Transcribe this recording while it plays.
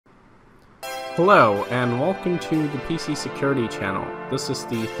Hello, and welcome to the PC Security Channel. This is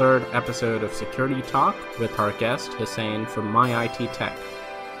the third episode of Security Talk with our guest, Hussein from MyITTech.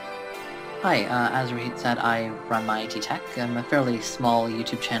 Hi, as Reed said, I run MyITTech. I'm a fairly small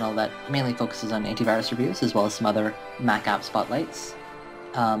YouTube channel that mainly focuses on antivirus reviews as well as some other Mac app spotlights.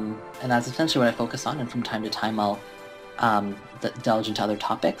 And that's essentially what I focus on, and from time to time I'll delve into other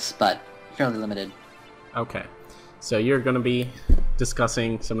topics, but fairly limited. Okay, so you're going to be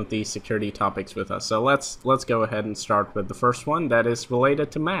discussing some of these security topics with us. So let's go ahead and start with the first one that is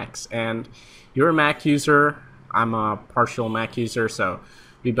related to Macs. And you're a Mac user, I'm a partial Mac user, so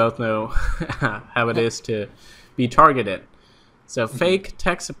we both know how it is to be targeted. So fake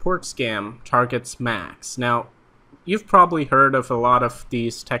tech support scam targets Macs. Now, you've probably heard of a lot of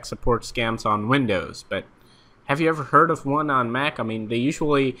these tech support scams on Windows, but have you ever heard of one on Mac? I mean, they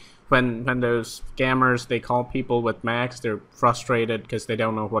usually, when those scammers, they call people with Macs, they're frustrated because they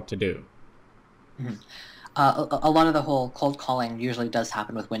don't know what to do. Mm-hmm. A lot of the whole cold calling usually does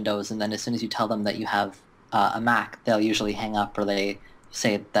happen with Windows, and then as soon as you tell them that you have a Mac, they'll usually hang up or they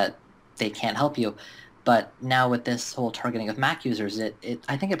say that they can't help you. But now with this whole targeting of Mac users,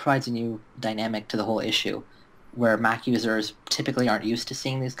 I think it provides a new dynamic to the whole issue, where Mac users typically aren't used to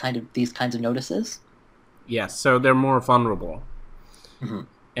seeing these kinds of notices. Yes, so they're more vulnerable. Mm-hmm.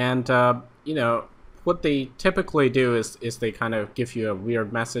 And, what they typically do is they kind of give you a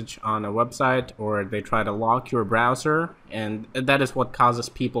weird message on a website, or they try to lock your browser, and that is what causes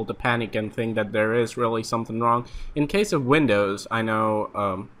people to panic and think that there is really something wrong. In case of Windows, I know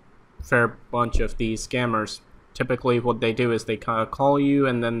a fair bunch of these scammers, typically what they do is they kind of call you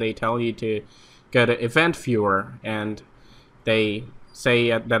and then they tell you to go to Event Viewer, and they say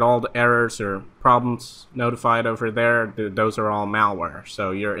that all the errors or problems notified over there, those are all malware.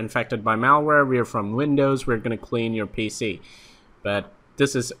 So you're infected by malware, we're from Windows, we're going to clean your PC. But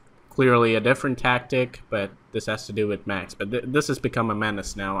this is clearly a different tactic, but this has to do with Macs. But this has become a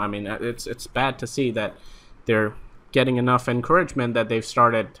menace now. I mean, it's bad to see that they're getting enough encouragement that they've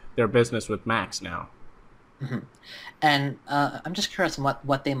started their business with Macs now. Mm-hmm. And I'm just curious on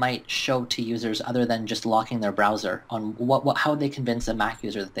what they might show to users other than just locking their browser. On how would they convince a Mac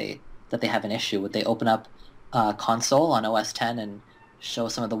user that they have an issue? Would they open up console on OS X and show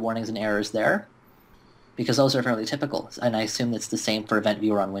some of the warnings and errors there? Because those are fairly typical, and I assume it's the same for Event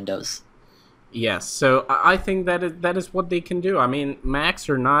Viewer on Windows. Yes, so I think that is what they can do. I mean, Macs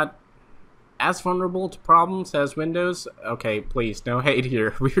are not as vulnerable to problems as Windows. Okay, please, no hate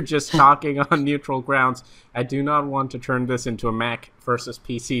here. We're just talking on neutral grounds. I do not want to turn this into a Mac versus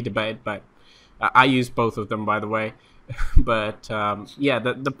PC debate, but I use both of them, by the way. But yeah,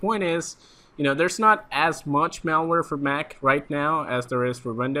 the point is, there's not as much malware for Mac right now as there is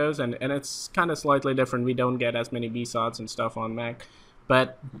for Windows, and it's kind of slightly different. We don't get as many BSODs and stuff on Mac,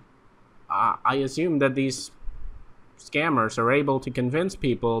 but I assume that these scammers are able to convince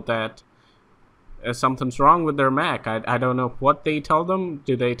people that something's wrong with their Mac. I don't know what they tell them.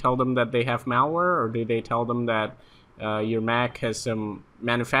 Do they tell them that they have malware, or do they tell them that your Mac has some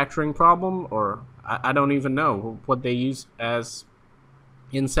manufacturing problem, or I don't even know what they use as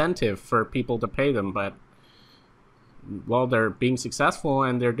incentive for people to pay them. But well, they're being successful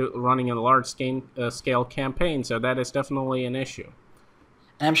and they're running a large scale campaign, so that is definitely an issue.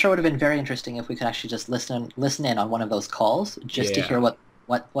 And I'm sure it would have been very interesting if we could actually just listen in on one of those calls just to hear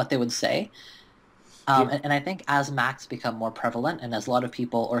what they would say. And I think as Macs become more prevalent, and as a lot of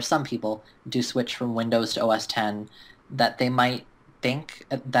people, or some people, do switch from Windows to OS X, that they might think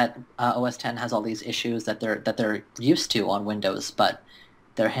that OS X has all these issues that they're used to on Windows, but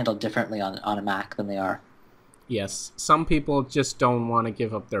they're handled differently on a Mac than they are. Yes, some people just don't want to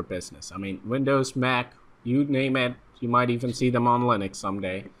give up their business. I mean, Windows, Mac, you name it, you might even see them on Linux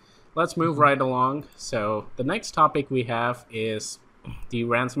someday. Let's move right along. So the next topic we have is the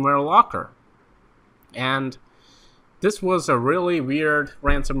ransomware locker. And this was a really weird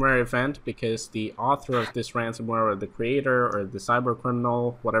ransomware event because the author of this ransomware, or the creator, or the cyber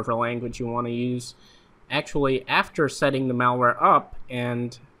criminal, whatever language you want to use, actually, after setting the malware up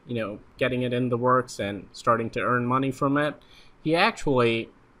and getting it in the works and starting to earn money from it, he actually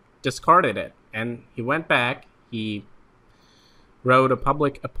discarded it, and he went back, he wrote a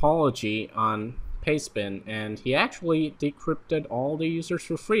public apology on Pastebin, and he actually decrypted all the users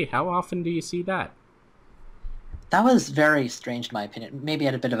for free. How often do you see that? That was very strange in my opinion. Maybe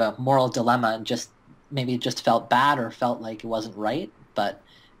had a bit of a moral dilemma and maybe just felt bad or felt like it wasn't right. But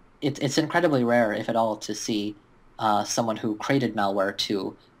it's incredibly rare, if at all, to see someone who created malware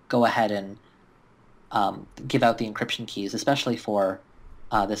to go ahead and give out the encryption keys, especially for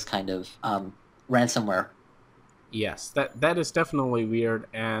this kind of ransomware Yes, that is definitely weird.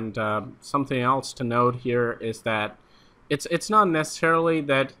 And something else to note here is that it's not necessarily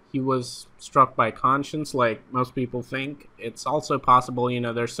that he was struck by conscience like most people think. It's also possible,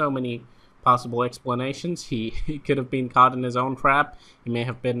 there's so many possible explanations. He could have been caught in his own trap. He may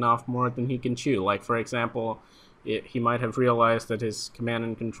have bitten off more than he can chew. Like, for example, he might have realized that his command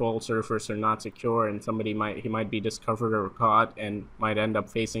and control servers are not secure, and he might be discovered or caught and might end up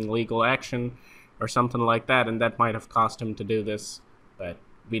facing legal action or something like that, and that might have caused him to do this. But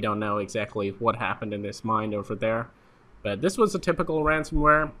we don't know exactly what happened in his mind over there. But this was a typical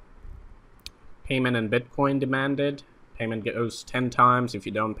ransomware. Payment in Bitcoin demanded. Payment goes 10 times if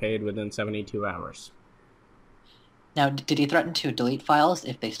you don't pay it within 72 hours. Now, did he threaten to delete files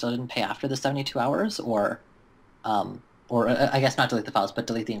if they still didn't pay after the 72 hours, or I guess not delete the files, but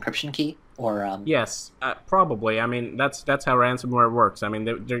delete the encryption key, or Yes, probably. I mean, that's how ransomware works. I mean,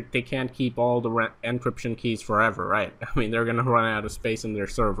 they can't keep all the encryption keys forever, right? I mean, they're going to run out of space in their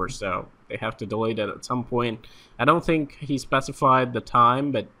server, so they have to delete it at some point. I don't think he specified the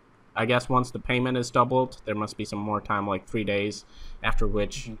time, but I guess once the payment is doubled, there must be some more time, like 3 days, after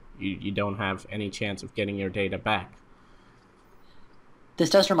which you don't have any chance of getting your data back. This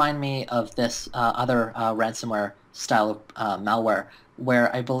does remind me of this other ransomware style of malware,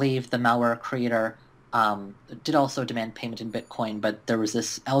 where I believe the malware creator did also demand payment in Bitcoin, but there was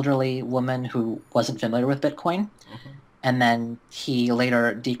this elderly woman who wasn't familiar with Bitcoin, and then he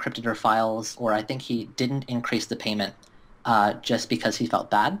later decrypted her files, or I think he didn't increase the payment just because he felt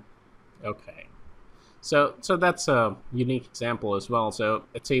bad. Okay. So that's a unique example as well. So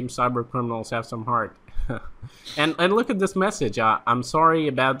it seems cyber criminals have some heart. and look at this message. I'm sorry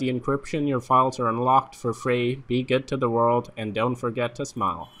about the encryption. Your files are unlocked for free. Be good to the world and don't forget to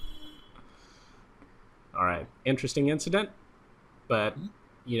smile. All right. Interesting incident, but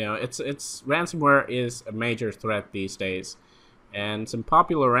it's ransomware is a major threat these days, and some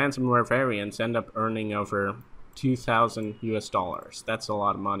popular ransomware variants end up earning over 2,000 US dollars. That's a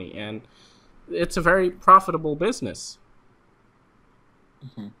lot of money, and it's a very profitable business.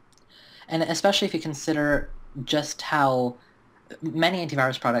 Mm-hmm. And especially if you consider just how many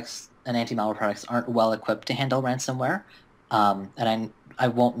antivirus products and anti-malware products aren't well equipped to handle ransomware. And I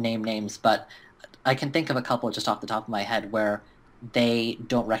won't name names, but I can think of a couple just off the top of my head where they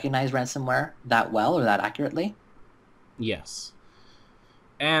don't recognize ransomware that well or that accurately. Yes.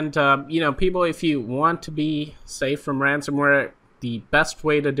 And, people, if you want to be safe from ransomware, the best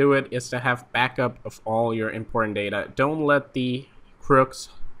way to do it is to have backup of all your important data. Don't let the crooks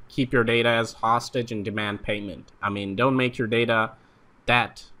keep your data as hostage and demand payment. I mean, don't make your data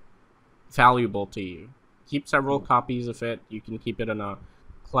that valuable to you. Keep several copies of it. You can keep it in a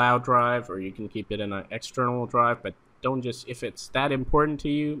cloud drive or you can keep it in an external drive, but don't just, if it's that important to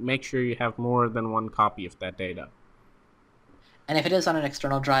you, make sure you have more than one copy of that data. And if it is on an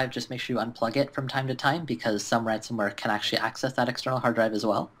external drive, just make sure you unplug it from time to time because some ransomware can actually access that external hard drive as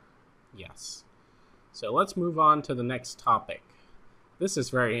well. Yes. So let's move on to the next topic. This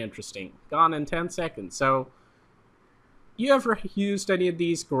is very interesting. Gone in 10 seconds. So, you ever used any of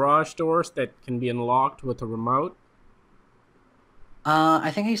these garage doors that can be unlocked with a remote?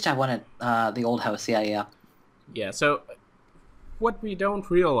 I think I used to have one at the old house. Yeah. Yeah, so what we don't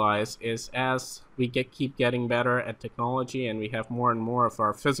realize is as we keep getting better at technology and we have more and more of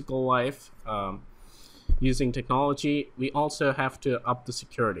our physical life using technology, we also have to up the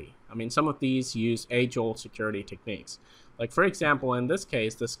security. I mean, some of these use age-old security techniques. Like, for example, in this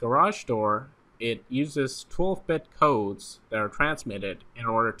case, this garage door, it uses 12-bit codes that are transmitted in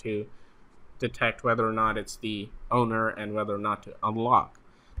order to detect whether or not it's the owner and whether or not to unlock.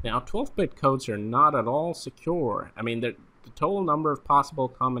 Now, 12-bit codes are not at all secure. I mean, the total number of possible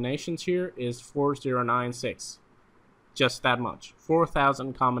combinations here is 4096. Just that much.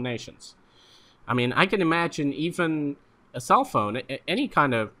 4,000 combinations. I mean, I can imagine even a cell phone, any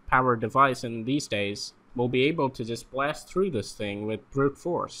kind of powered device in these days, will be able to just blast through this thing with brute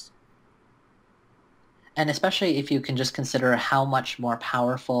force. And especially if you can just consider how much more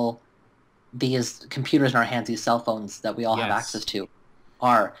powerful these computers in our hands, these cell phones that we all have access to,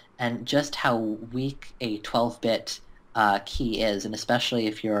 are, and just how weak a 12-bit key is, and especially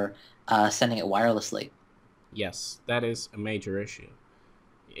if you're sending it wirelessly. Yes, that is a major issue.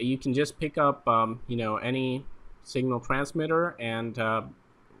 You can just pick up, any signal transmitter, and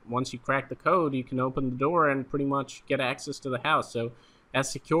once you crack the code, you can open the door and pretty much get access to the house. So, as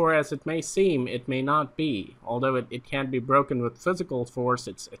secure as it may seem, it may not be. Although it can be broken with physical force,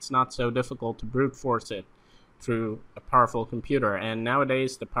 it's not so difficult to brute force it through a powerful computer. And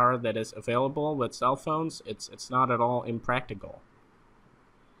nowadays, the power that is available with cell phones, it's not at all impractical.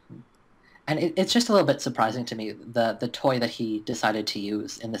 And it's just a little bit surprising to me, the toy that he decided to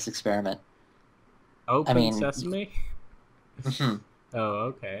use in this experiment. I Open mean, Sesame? mhm. Oh,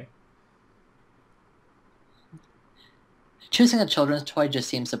 okay. Choosing a children's toy just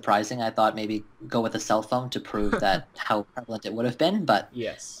seems surprising. I thought maybe go with a cell phone to prove that how prevalent it would have been, but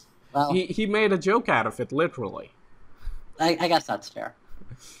Yes. well, He made a joke out of it, literally. I guess that's fair.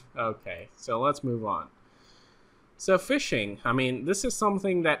 Okay, so let's move on. So phishing, I mean, this is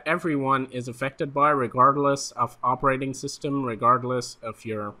something that everyone is affected by, regardless of operating system, regardless of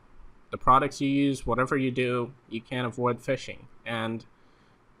the products you use, whatever you do, you can't avoid phishing. And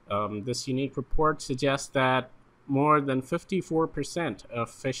this unique report suggests that more than 54% of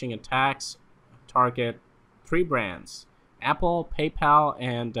phishing attacks target three brands: Apple, PayPal,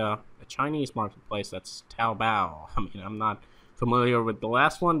 and a Chinese marketplace that's Taobao. I mean, I'm not familiar with the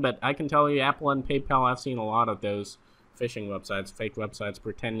last one, but I can tell you Apple and PayPal, I've seen a lot of those phishing websites, fake websites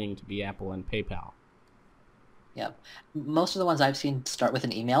pretending to be Apple and PayPal. Yeah. Most of the ones I've seen start with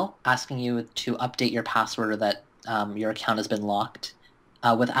an email asking you to update your password or that your account has been locked.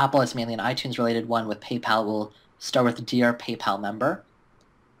 With Apple, it's mainly an iTunes related one. With PayPal, will start with Dear PayPal member.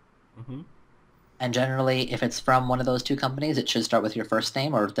 Hmm. And generally, if it's from one of those two companies, it should start with your first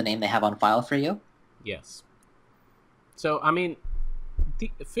name or the name they have on file for you. Yes. So, I mean,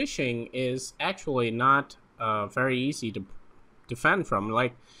 phishing is actually not very easy to defend from.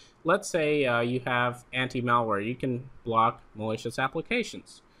 Like, let's say you have anti-malware, you can block malicious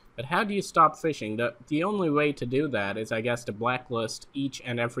applications. But how do you stop phishing? The only way to do that is, I guess, to blacklist each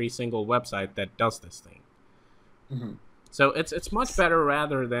and every single website that does this thing. Hmm. So it's much better,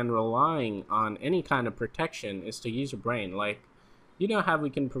 rather than relying on any kind of protection, is to use your brain. Like, you know how we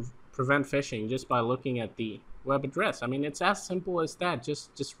can prevent phishing just by looking at the web address. I mean, it's as simple as that.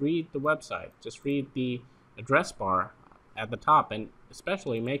 Just read the website. Just read the address bar at the top, and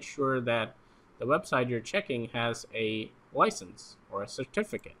especially make sure that the website you're checking has a license or a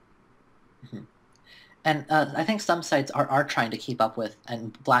certificate. Hmm. And I think some sites are trying to keep up with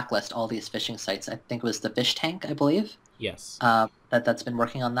and blacklist all these phishing sites. I think it was the Fish Tank, I believe, Yes. that's been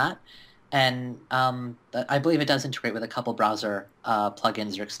working on that. And I believe it does integrate with a couple browser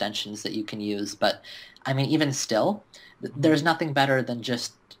plugins or extensions that you can use. But I mean, even still, Hmm. there's nothing better than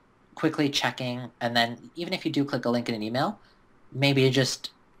just quickly checking. And then even if you do click a link in an email, maybe you just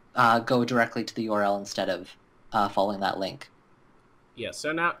go directly to the URL instead of following that link. Yeah.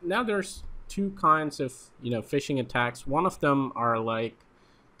 So now there's two kinds of phishing attacks. One of them are like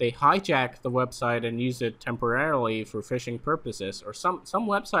they hijack the website and use it temporarily for phishing purposes, or some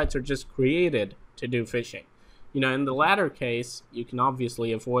websites are just created to do phishing. In the latter case, you can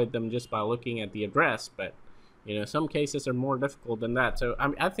obviously avoid them just by looking at the address, but some cases are more difficult than that. So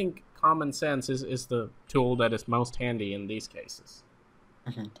I think common sense is the tool that is most handy in these cases.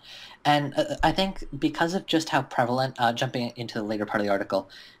 Hmm. And I think because of just how prevalent, jumping into the later part of the article,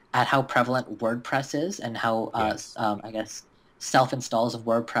 at how prevalent WordPress is and how, Yes. I guess, self-installs of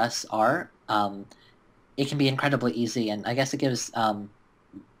WordPress are, it can be incredibly easy. And I guess it gives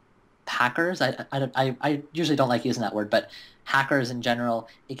hackers, I usually don't like using that word, but hackers in general,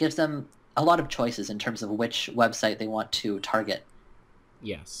 it gives them a lot of choices in terms of which website they want to target.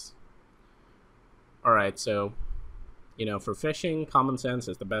 Yes. All right. So for phishing, common sense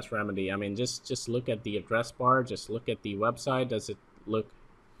is the best remedy. I mean, just look at the address bar. Just look at the website. Does it look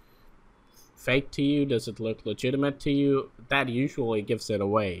fake to you? Does it look legitimate to you? That usually gives it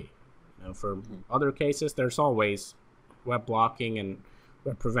away. For Mhm. other cases, there's always web blocking and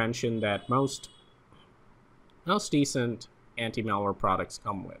web prevention that most decent anti-malware products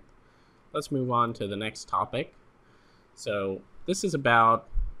come with. Let's move on to the next topic. So this is about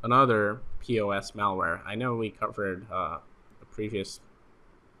another POS malware. I know we covered the previous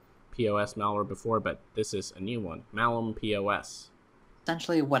POS malware before, but this is a new one, Malum POS.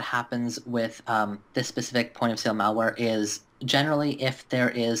 Essentially, what happens with this specific point of sale malware is generally if there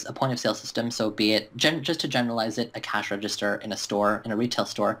is a point of sale system, so be it, just to generalize it, a cash register in a store, in a retail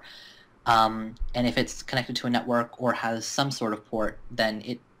store, and if it's connected to a network or has some sort of port,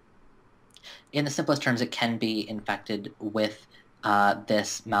 then in the simplest terms, it can be infected with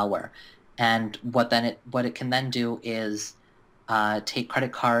this malware. And what it can then do is take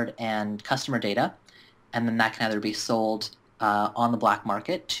credit card and customer data, and then that can either be sold on the black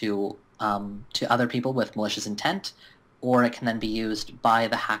market to other people with malicious intent, or it can then be used by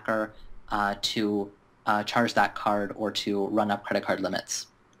the hacker to charge that card or to run up credit card limits.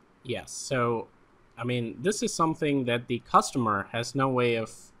 Yes, so I mean, this is something that the customer has no way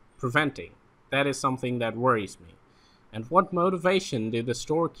of preventing. That is something that worries me. And what motivation do the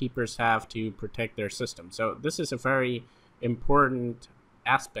storekeepers have to protect their system? So this is a very important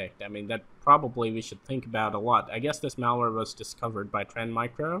aspect, I mean, that probably we should think about a lot. I guess this malware was discovered by Trend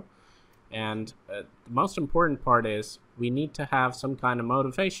Micro, and the most important part is we need to have some kind of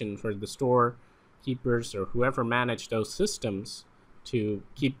motivation for the store keepers or whoever manage those systems to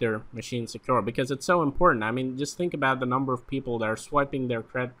keep their machine secure, because it's so important. I mean, just think about the number of people that are swiping their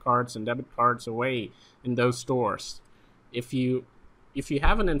credit cards and debit cards away in those stores. If you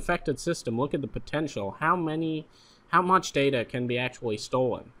have an infected system, look at the potential. How much data can be actually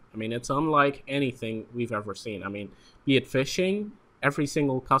stolen? I mean, it's unlike anything we've ever seen. I mean, be it phishing, every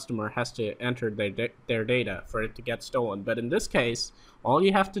single customer has to enter their data for it to get stolen. But in this case, all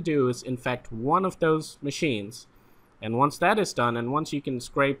you have to do is infect one of those machines. And once that is done, and once you can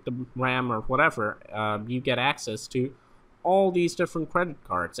scrape the RAM or whatever, you get access to all these different credit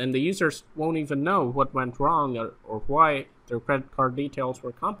cards. And the users won't even know what went wrong or why their credit card details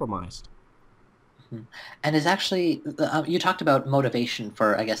were compromised. And is actually, you talked about motivation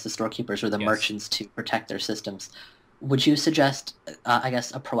for, I guess, the storekeepers or the merchants to protect their systems. Would you suggest, I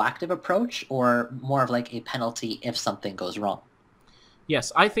guess, a proactive approach or more of like a penalty if something goes wrong?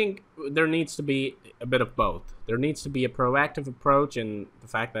 Yes, I think there needs to be a bit of both. There needs to be a proactive approach in the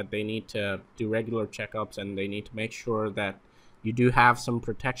fact that they need to do regular checkups and they need to make sure that you do have some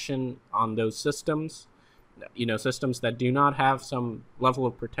protection on those systems. You know, systems that do not have some level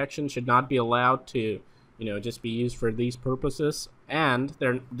of protection should not be allowed to, just be used for these purposes. And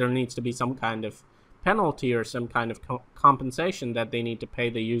there needs to be some kind of penalty or some kind of compensation that they need to pay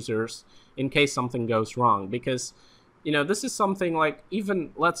the users in case something goes wrong. Because this is something like,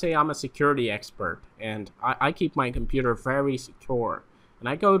 even let's say I'm a security expert and I keep my computer very secure, and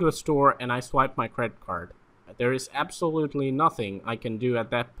I go to a store and I swipe my credit card. There is absolutely nothing I can do at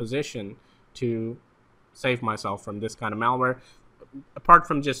that position to save myself from this kind of malware, apart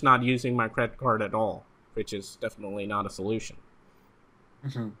from just not using my credit card at all, which is definitely not a solution.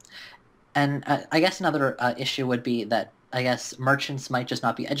 Mm-hmm. And I guess another issue would be that I guess merchants might just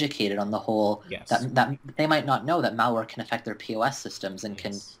not be educated on the whole, that they might not know that malware can affect their POS systems and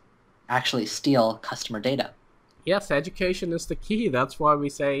can actually steal customer data. Yes, education is the key. That's why we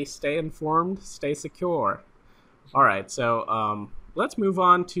say stay informed, stay secure. All right, so let's move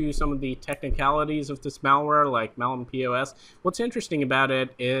on to some of the technicalities of this malware, like malware POS. What's interesting about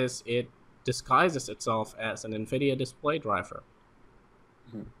it is it disguises itself as an NVIDIA display driver.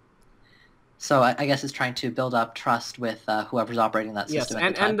 Mm-hmm. So I guess it's trying to build up trust with whoever's operating that system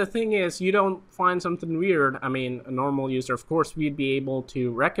at the time. And the thing is, you don't find something weird. I mean, a normal user, of course, we'd be able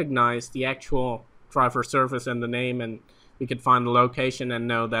to recognize the actual driver service and the name, and we could find the location and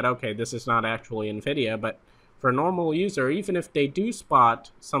know that, okay, this is not actually NVIDIA. But for a normal user, even if they do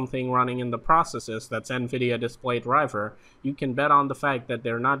spot something running in the processes that's NVIDIA display driver, you can bet on the fact that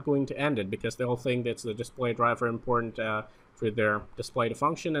they're not going to end it, because they'll think that's the display driver important for their display to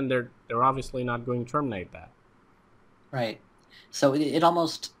function, and they're obviously not going to terminate that. Right. So it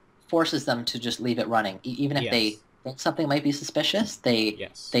almost forces them to just leave it running, even if they think something might be suspicious.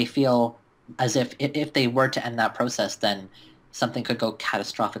 They feel as if they were to end that process, then something could go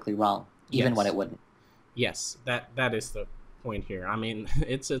catastrophically wrong, even when it wouldn't. Yes, that is the point here. I mean,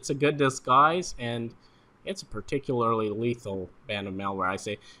 it's a good disguise, and it's a particularly lethal band of malware, I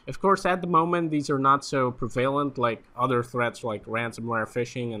say. Of course, at the moment, these are not so prevalent like other threats like ransomware,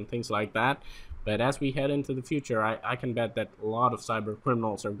 phishing, and things like that. But as we head into the future, I can bet that a lot of cyber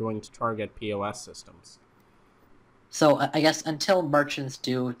criminals are going to target POS systems. So I guess until merchants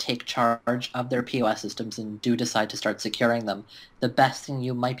do take charge of their POS systems and do decide to start securing them, the best thing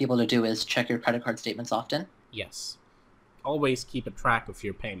you might be able to do is check your credit card statements often? Yes. Always keep a track of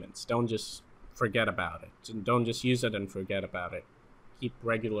your payments. Don't just forget about it. Don't just use it and forget about it. Keep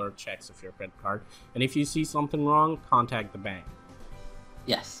regular checks of your credit card. And if you see something wrong, contact the bank.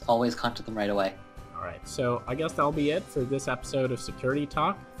 Yes, always contact them right away. All right, so I guess that'll be it for this episode of Security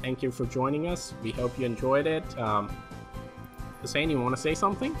Talk. Thank you for joining us. We hope you enjoyed it. Hussein, you want to say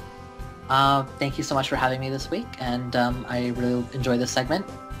something? Thank you so much for having me this week, and I really enjoyed this segment,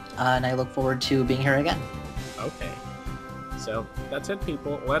 and I look forward to being here again. Okay. So that's it,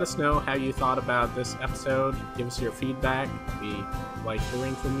 people. Let us know how you thought about this episode. Give us your feedback. We like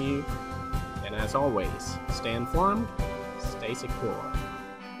hearing from you. And as always, stay informed, stay secure.